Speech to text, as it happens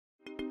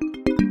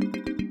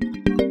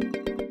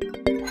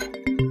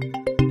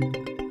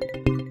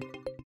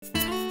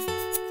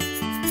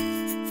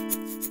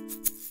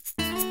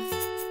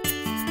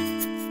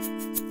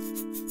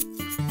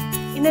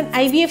In an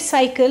IVF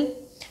cycle,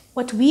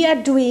 what we are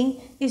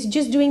doing is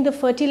just doing the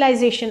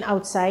fertilization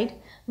outside.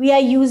 We are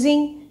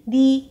using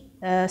the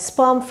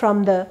sperm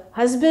from the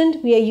husband,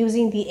 we are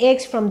using the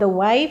eggs from the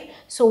wife.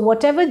 So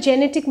whatever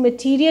genetic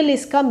material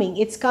is coming,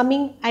 it's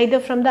coming either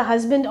from the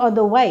husband or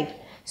the wife.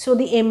 So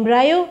the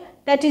embryo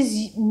that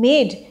is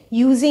made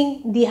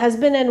using the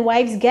husband and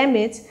wife's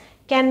gametes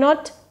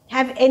cannot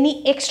have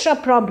any extra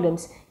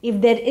problems. If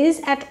there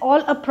is at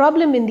all a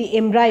problem in the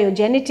embryo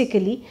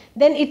genetically,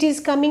 then it is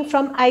coming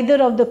from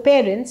either of the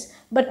parents,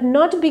 but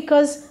not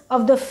because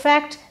of the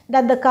fact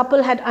that the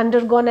couple had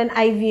undergone an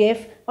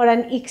IVF or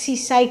an ICSI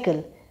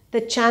cycle.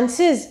 The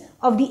chances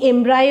of the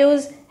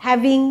embryos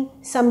having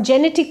some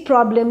genetic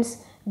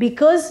problems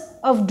because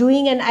of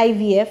doing an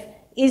IVF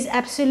is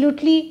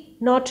absolutely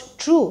not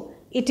true.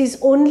 It is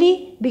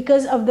only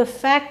because of the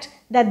fact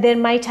that there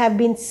might have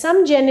been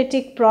some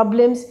genetic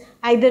problems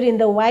either in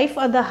the wife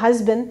or the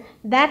husband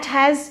that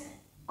has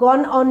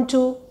gone on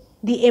to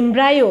the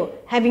embryo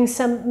having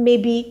some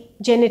maybe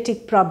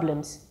genetic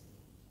problems.